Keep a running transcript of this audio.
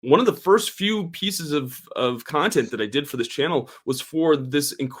one of the first few pieces of content that I did for this channel was for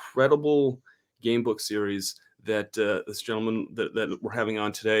this incredible game book series that this gentleman that we're having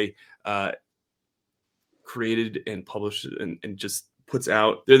on today created and published and just puts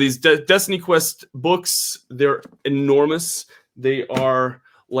out. They're these Destiny Quest books. They're enormous. They are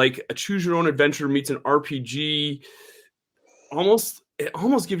like a choose your own adventure meets an RPG. It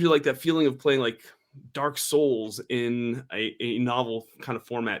almost gives you like that feeling of playing like Dark Souls in a novel kind of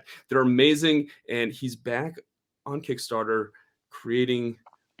format. They're amazing, and he's back on Kickstarter creating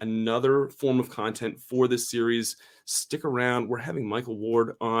another form of content for this series. Stick around. We're having Michael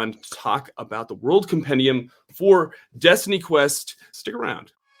Ward on to talk about the World Compendium for Destiny Quest. Stick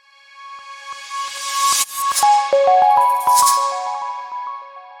around.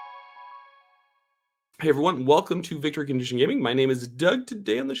 Hey everyone, welcome to Victory Condition Gaming. My name is Doug.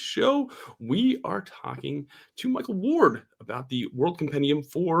 Today on the show, we are talking to Michael Ward about the World Compendium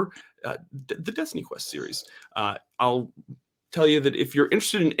for the Destiny Quest series. I'll tell you that if you're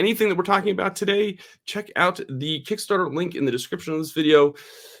interested in anything that we're talking about today, check out the Kickstarter link in the description of this video.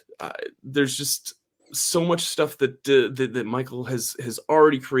 There's just so much stuff that Michael has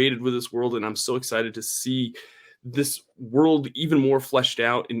already created with this world, and I'm so excited to see this world even more fleshed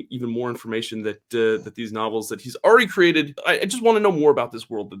out and even more information that these novels that he's already created. I just want to know more about this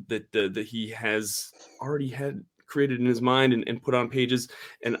world that he has already had created in his mind and put on pages.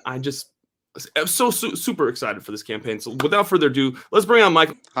 And I'm so super excited for this campaign. So without further ado, let's bring on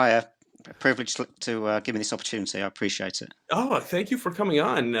Michael. Hi, privileged to give me this opportunity. I appreciate it. Oh, thank you for coming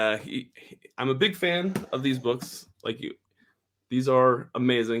on. I'm a big fan of these books. Like you, these are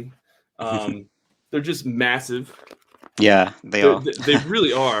amazing. They're just massive. Yeah, they are. They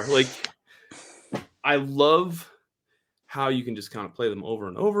really are. Like, I love how you can just kind of play them over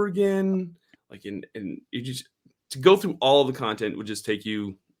and over again. Like, and you just to go through all of the content would just take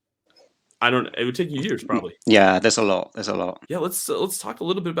you. It would take you years probably. Yeah, there's a lot. There's a lot. Yeah, let's talk a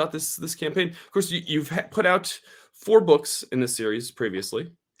little bit about this campaign. Of course, you've put out 4 books in this series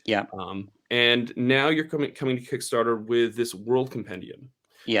previously. Yeah. And now you're coming to Kickstarter with this World Compendium.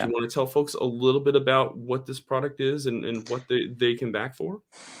 Yeah. Do you want to tell folks a little bit about what this product is and what they can back for?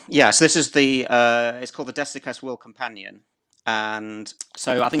 Yeah, so this is it's called the Destiny Quest World Companion. And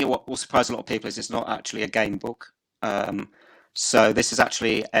so I think what will surprise a lot of people is it's not actually a game book. So this is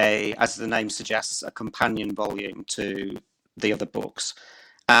actually as the name suggests, a companion volume to the other books.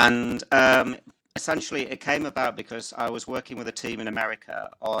 And essentially it came about because I was working with a team in America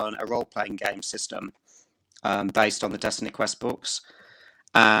on a role-playing game system based on the Destiny Quest books.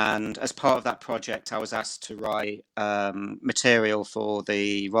 And as part of that project, I was asked to write material for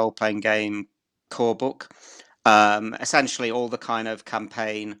the role-playing game core book. Essentially all the kind of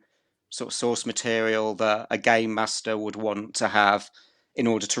campaign sort of source material that a game master would want to have in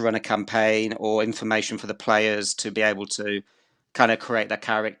order to run a campaign, or information for the players to be able to kind of create their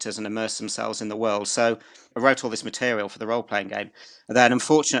characters and immerse themselves in the world. So I wrote all this material for the role-playing game. And then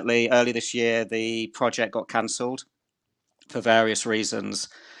unfortunately, early this year, the project got cancelled for various reasons.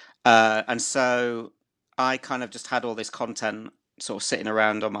 And so I kind of just had all this content sort of sitting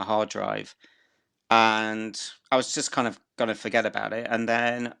around on my hard drive, and I was just kind of going to forget about it. And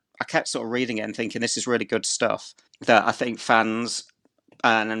then I kept sort of reading it and thinking, this is really good stuff that I think fans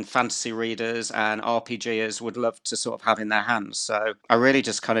and fantasy readers and RPGers would love to sort of have in their hands. So I really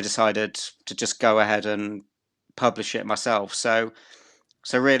just kind of decided to just go ahead and publish it myself. So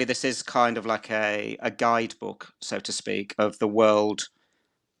really, this is kind of like a guidebook, so to speak, of the world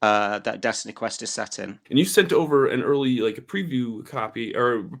that Destiny Quest is set in. And you sent over an early, like a preview copy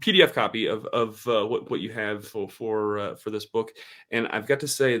or PDF copy of what you have for this book, and I've got to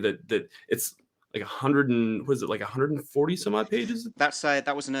say that it's like 140 some odd pages.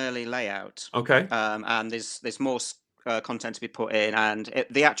 That was an early layout. Okay. And there's more content to be put in, and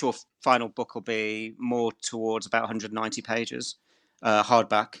the actual final book will be more towards about 190 pages.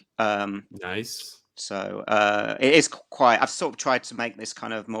 Hardback. Nice. So it is quite. I've sort of tried to make this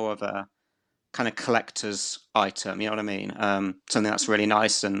kind of more of a kind of collector's item. You know what I mean? Something that's really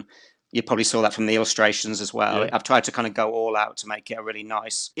nice, and you probably saw that from the illustrations as well. Yeah. I've tried to kind of go all out to make it a really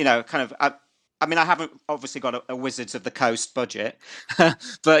nice, kind of. I mean, I haven't obviously got a Wizards of the Coast budget,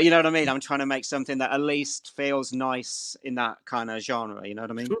 but you know what I mean? I'm trying to make something that at least feels nice in that kind of genre, you know what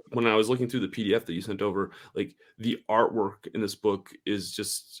I mean? When I was looking through the PDF that you sent over, like the artwork in this book is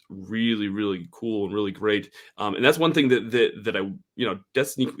just really, really cool and really great. And that's one thing that I,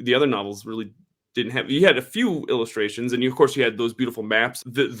 Destiny, the other novels really didn't have. You had a few illustrations, and of course you had those beautiful maps.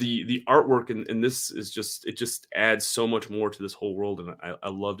 The artwork in this is it just adds so much more to this whole world, and I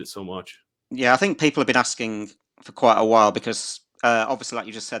loved it so much. Yeah, I think people have been asking for quite a while, because obviously, like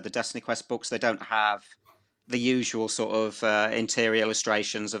you just said, the Destiny Quest books, they don't have the usual sort of interior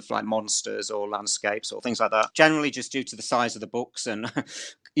illustrations of like monsters or landscapes or things like that. Generally, just due to the size of the books, and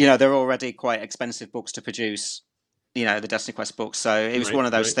they're already quite expensive books to produce. The Destiny Quest books. So it was one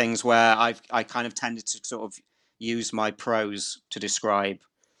of those things where I kind of tended to sort of use my prose to describe,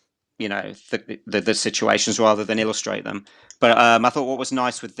 the situations rather than illustrate them. But I thought what was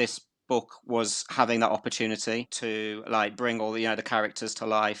nice with this book was having that opportunity to like bring all the characters to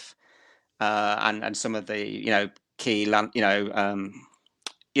life, and some of the key land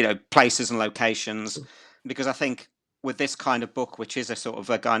places and locations, because I think with this kind of book, which is a sort of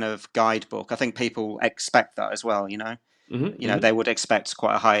a kind of guidebook, I think people expect that as well. They would expect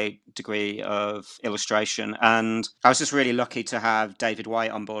quite a high degree of illustration, and I was just really lucky to have David White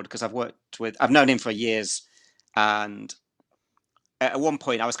on board, because I've known him for years, and at one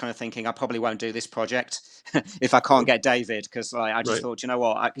point I was kind of thinking I probably won't do this project if I can't get David, because I just thought,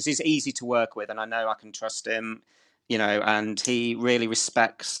 because he's easy to work with and I know I can trust him, and he really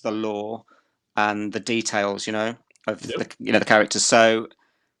respects the lore and the details, of the characters. So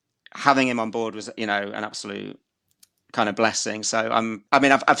having him on board was, an absolute kind of blessing. So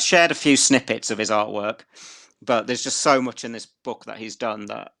I've shared a few snippets of his artwork, but there's just so much in this book that he's done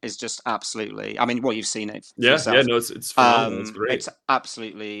that is just absolutely, you've seen it for yourself. It's phenomenal. It's great. It's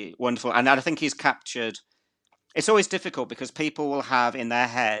absolutely wonderful. And I think he's captured, it's always difficult because people will have in their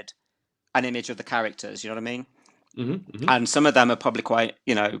head an image of the characters, you know what I mean? And some of them are probably quite,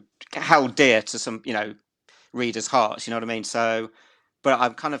 held dear to some, readers' hearts, you know what I mean? So, but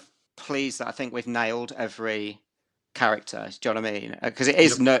I'm kind of pleased that I think we've nailed every character, do you know what I mean? Because it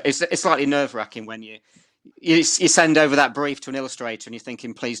is it's slightly nerve-wracking when you send over that brief to an illustrator and you're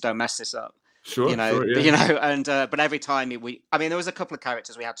thinking, please don't mess this up. And but every time there was a couple of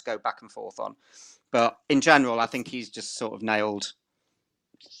characters we had to go back and forth on, but in general I think he's just sort of nailed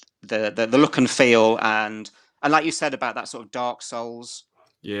the look and feel, and like you said about that sort of Dark Souls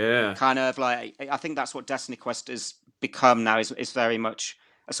kind of like, I think that's what Destiny Quest has become now, is very much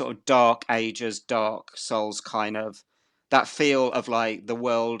a sort of Dark Ages, Dark Souls kind of, that feel of like the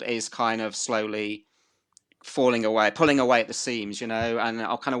world is kind of slowly falling away, pulling away at the seams, and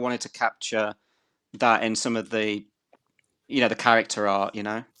I kind of wanted to capture that in some of the the character art.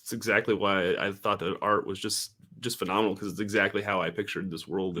 It's exactly why I thought the art was just phenomenal, because it's exactly how I pictured this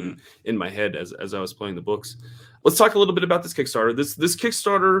world in my head as I was playing the books. Let's talk a little bit about this Kickstarter. This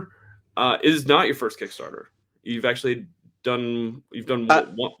Kickstarter is not your first Kickstarter. You've actually done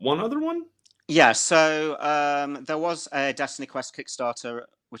one other one. Yeah, so there was a Destiny Quest Kickstarter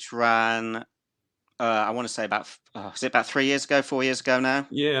which ran, I want to say about 4 years ago now?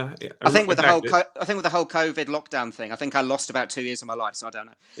 Yeah. I think with the whole COVID lockdown thing, I think I lost about 2 years of my life, so I don't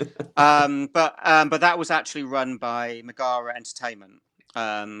know. But that was actually run by Megara Entertainment,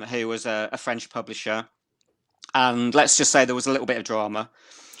 who was a French publisher, and let's just say there was a little bit of drama.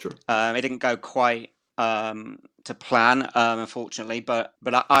 Sure. It didn't go quite to plan, unfortunately, but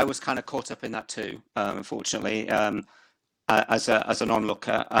I was kind of caught up in that too, unfortunately, as an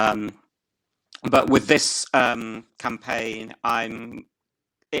onlooker. But with this campaign,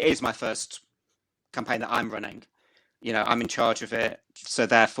 it is my first campaign that I'm running. I'm in charge of it, so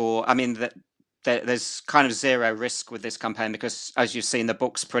therefore, there's kind of zero risk with this campaign, because as you've seen, the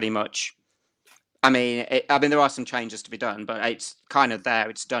book's pretty much. There are some changes to be done, but it's kind of there.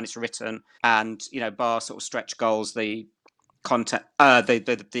 It's done. It's written, and bar sort of stretch goals, the content,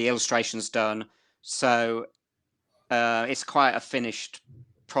 the illustrations done. So it's quite a finished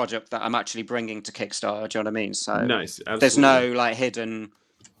project that I'm actually bringing to Kickstarter. Do you know what I mean? So nice. Absolutely. There's no like hidden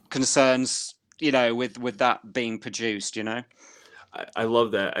concerns, with that being produced. I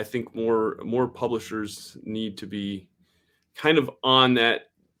love that. I think more publishers need to be kind of on that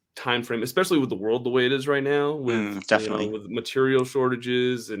time frame, especially with the world the way it is right now, with definitely with material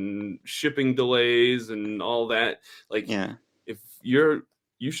shortages and shipping delays and all that. Like, if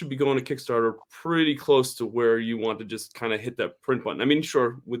you should be going to Kickstarter pretty close to where you want to just kind of hit that print button.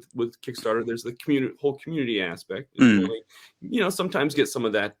 Sure, with Kickstarter, there's the whole community aspect. Sometimes get some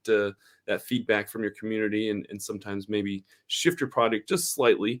of that feedback from your community, and sometimes maybe shift your product just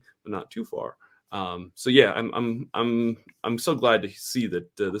slightly, but not too far. So yeah, I'm so glad to see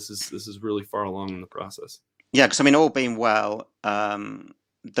that this is really far along in the process. Yeah, because all being well,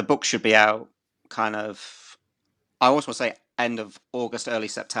 the book should be out kind of, I almost want to say end of August, early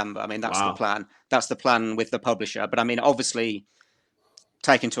September. That's the plan. That's the plan with the publisher. But obviously,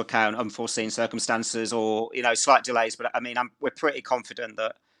 take into account unforeseen circumstances or slight delays. But we're pretty confident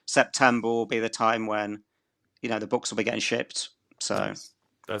that September will be the time when the books will be getting shipped. So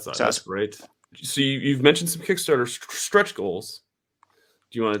that's great. So you've mentioned some Kickstarter stretch goals.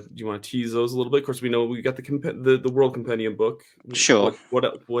 do you want to tease those a little bit? Of course, we know we got the World Compendium book. Sure.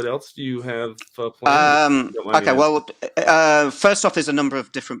 What else do you have planned? Okay. Well, first off, there's a number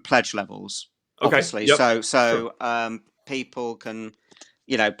of different pledge levels. Okay. Obviously, yep. so people can,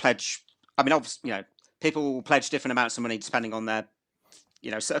 pledge. I mean, obviously, people will pledge different amounts of money depending on their,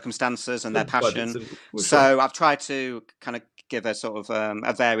 circumstances and their passion. So I've tried to kind of give a sort of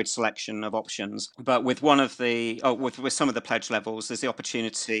a varied selection of options. But with one of the, with some of the pledge levels, there's the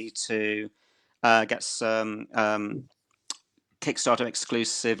opportunity to get some Kickstarter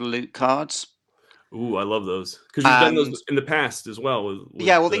exclusive loot cards. Ooh, I love those, because you've done those in the past as well.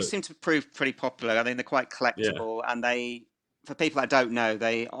 These seem to prove pretty popular. I mean, they're quite collectible, and for people that don't know,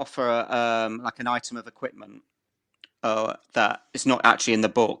 they offer like an item of equipment that is not actually in the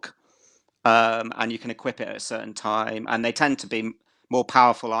book, and you can equip it at a certain time, and they tend to be more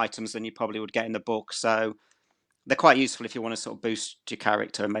powerful items than you probably would get in the book. So they're quite useful if you want to sort of boost your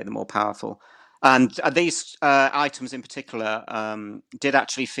character and make them more powerful. And these items in particular did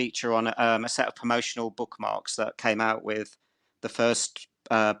actually feature on a set of promotional bookmarks that came out with the first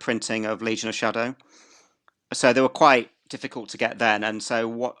printing of Legion of Shadow. So they were quite difficult to get then. And so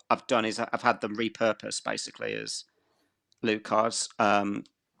what I've done is I've had them repurposed basically as loot cards.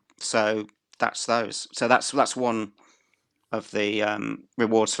 So that's those. So that's one of the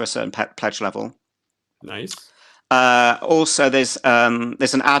rewards for a certain pledge level. Nice. Also, there's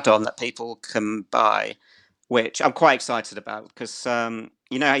an add-on that people can buy, which I'm quite excited about, because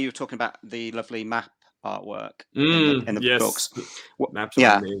you know how you were talking about the lovely map artwork in the books. Maps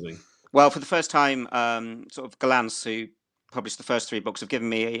are amazing. Well, for the first time, sort of Gollancz, who published the first 3 books, have given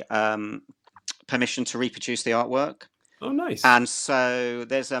me permission to reproduce the artwork. Oh, nice. And so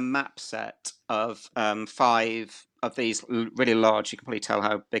there's a map set of 5 of these really large. You can probably tell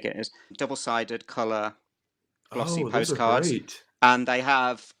how big it is. Double-sided color glossy postcards, and they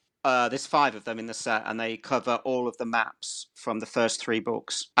have there's 5 of them in the set, and they cover all of the maps from the first 3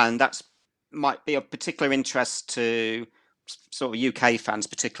 books, and that's might be of particular interest to sort of UK fans,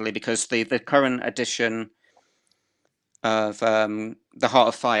 particularly because the current edition of the Heart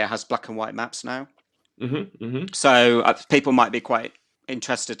of Fire has black and white maps now. So people might be quite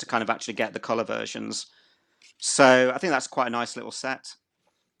interested to kind of actually get the color versions. So I think that's quite a nice little set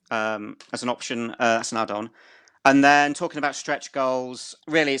as an option. That's an add-on. And then talking about stretch goals,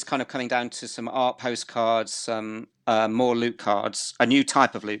 really it's kind of coming down to some art postcards, some more loot cards, a new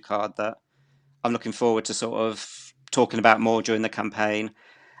type of loot card that I'm looking forward to sort of talking about more during the campaign.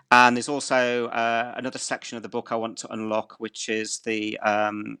 And there's also another section of the book I want to unlock, which is the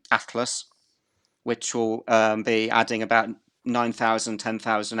Atlas, which will be adding about 9,000,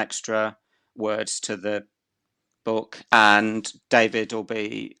 10,000 extra words to the book. And David will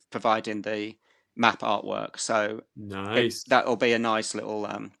be providing the map artwork, so nice. That will be a nice little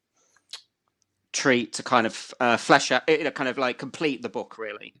treat to kind of flesh out, kind of like complete the book,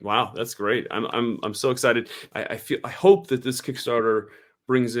 really. Wow, that's great. I'm so excited. I hope that this Kickstarter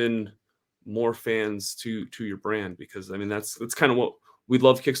brings in more fans to your brand, because I mean that's kind of what we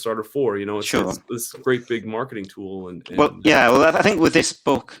love Kickstarter for, it's this great big marketing tool. And I think with this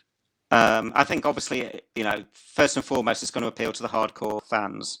book, I think obviously first and foremost it's going to appeal to the hardcore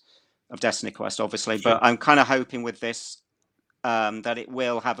fans of Destiny Quest, obviously, but I'm kind of hoping with this that it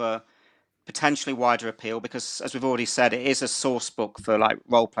will have a potentially wider appeal, because as we've already said, it is a source book for like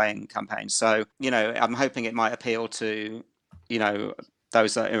role-playing campaigns. So I'm hoping it might appeal to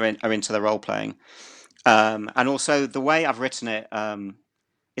those that are into the role-playing, and also the way I've written it,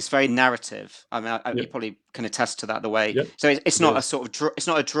 it's very narrative. I mean, you probably can attest to that. The way, so it's not a sort of it's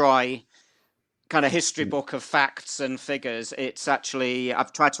not a dry kind of history book of facts and figures. It's actually,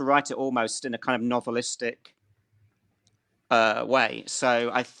 I've tried to write it almost in a kind of novelistic way.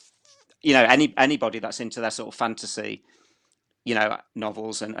 So anybody that's into their sort of fantasy,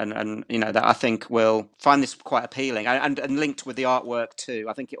 novels and that I think will find this quite appealing, and linked with the artwork too.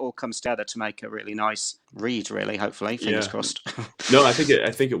 I think it all comes together to make a really nice read, really, hopefully, fingers crossed. No, I think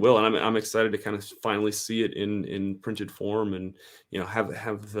it will, and I'm excited to kind of finally see it in printed form, and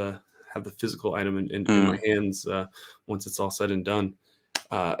have the physical item in my hands once it's all said and done.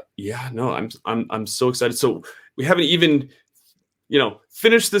 I'm so excited. So we haven't even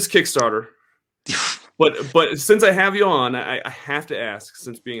finished this Kickstarter, but since I have you on, I have to ask,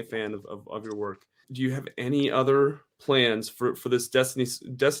 since being a fan of your work, do you have any other plans for this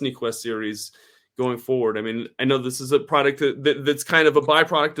Destiny Quest series going forward? I mean, I know this is a product that's kind of a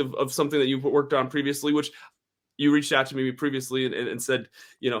byproduct of something that you've worked on previously, which you reached out to me previously and said,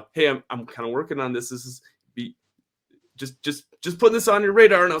 hey, I'm kind of working on this. just putting this on your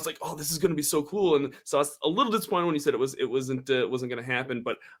radar. And I was like, oh, this is going to be so cool. And so I was a little disappointed when you said it wasn't going to happen,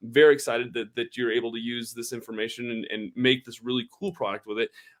 but I'm very excited that you're able to use this information and make this really cool product with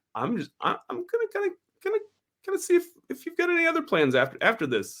it. I'm gonna kind of see if you've got any other plans after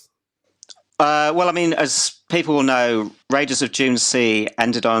this. Well, I mean, as people will know, Raiders of Dune Sea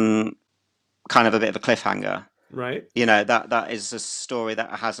ended on kind of a bit of a cliffhanger. Right. You know, that is a story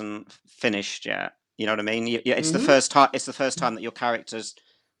that hasn't finished yet. You know what I mean? It's Mhm. the first time. It's the first time that your characters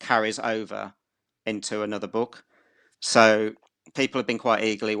carries over into another book. So people have been quite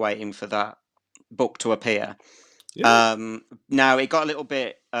eagerly waiting for that book to appear. Yeah. Now it got a little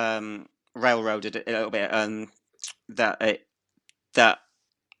bit railroaded a little bit. That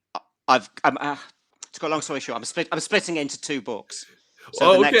I've to got a long story short, I'm splitting it into 2 books.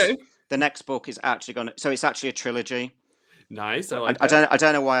 So okay. the next book is actually it's actually a trilogy. Nice. I like that. I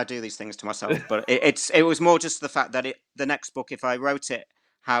don't know why I do these things to myself, but it was more just the fact that the next book, if I wrote it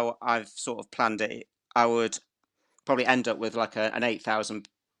how I've sort of planned it, I would probably end up with like an 8,000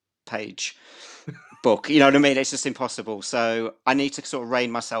 page book. You know what I mean? It's just impossible. So I need to sort of rein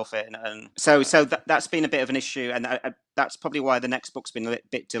myself in, and so that's been a bit of an issue, and that's probably why the next book's been a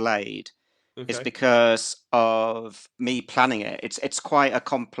bit delayed. Okay. Is because of me planning it. It's quite a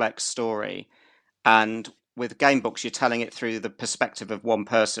complex story, and with game books, you're telling it through the perspective of one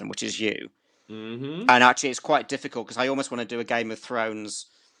person, which is you. Mm-hmm. And actually, it's quite difficult because I almost want to do a Game of Thrones,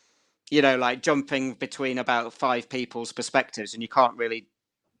 you know, like jumping between about 5 people's perspectives, and you can't really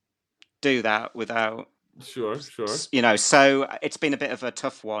do that without. Sure. You know, so it's been a bit of a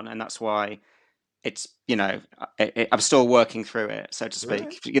tough one, and that's why it's, you know, I'm still working through it, so to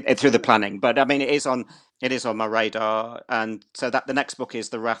speak, through the planning. But I mean, it is on my radar, and so that the next book is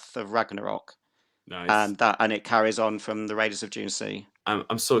The Wrath of Ragnarok. Nice. And it carries on from the Raiders of Dune Sea.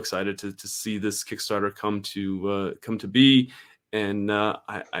 I'm so excited to see this Kickstarter come to be, and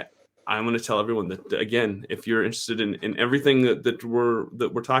I'm going to tell everyone that, again, if you're interested in everything that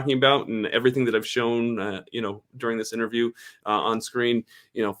we're talking about and everything that I've shown, during this interview on screen,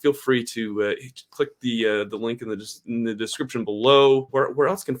 feel free to click the link in the description below. Where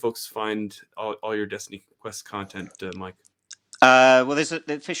else can folks find all your Destiny Quest content, Mike? Well, the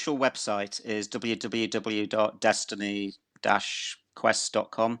official website is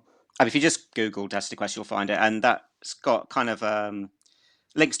www.destiny-quest.com. And if you just Google Destiny Quest, you'll find it, and that's got kind of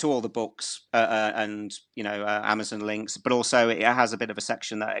links to all the books and Amazon links, but also it has a bit of a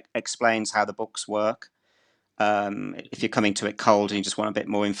section that explains how the books work. If you're coming to it cold and you just want a bit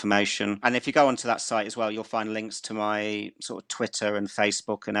more information, and if you go onto that site as well, you'll find links to my sort of Twitter and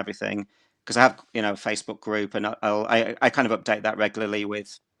Facebook and everything. Because I have, a Facebook group, and I kind of update that regularly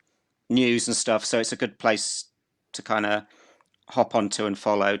with news and stuff. So it's a good place to kind of hop onto and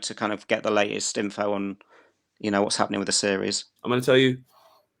follow to kind of get the latest info on, what's happening with the series. I'm going to tell you,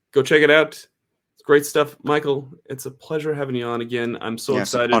 go check it out. It's great stuff. Michael, it's a pleasure having you on again. I'm so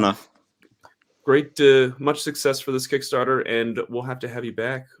excited. Honor. Great, much success for this Kickstarter, and we'll have to have you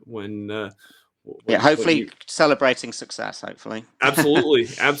back when hopefully celebrating success. Hopefully, absolutely.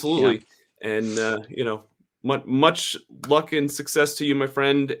 Yeah. And much luck and success to you, my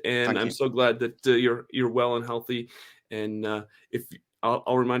friend. And I'm so glad that you're well and healthy. And if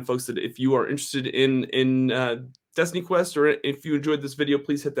I'll remind folks that if you are interested in Destiny Quest, or if you enjoyed this video,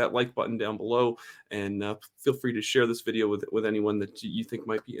 please hit that like button down below, and feel free to share this video with anyone that you think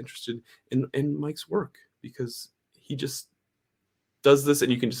might be interested in Mike's work, because he just does this,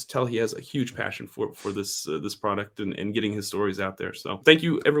 and you can just tell he has a huge passion for this product and getting his stories out there. So thank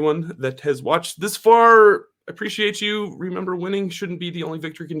you, everyone that has watched this far. Appreciate you. Remember, winning shouldn't be the only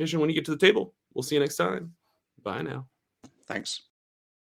victory condition when you get to the table. We'll see you next time. Bye now. Thanks.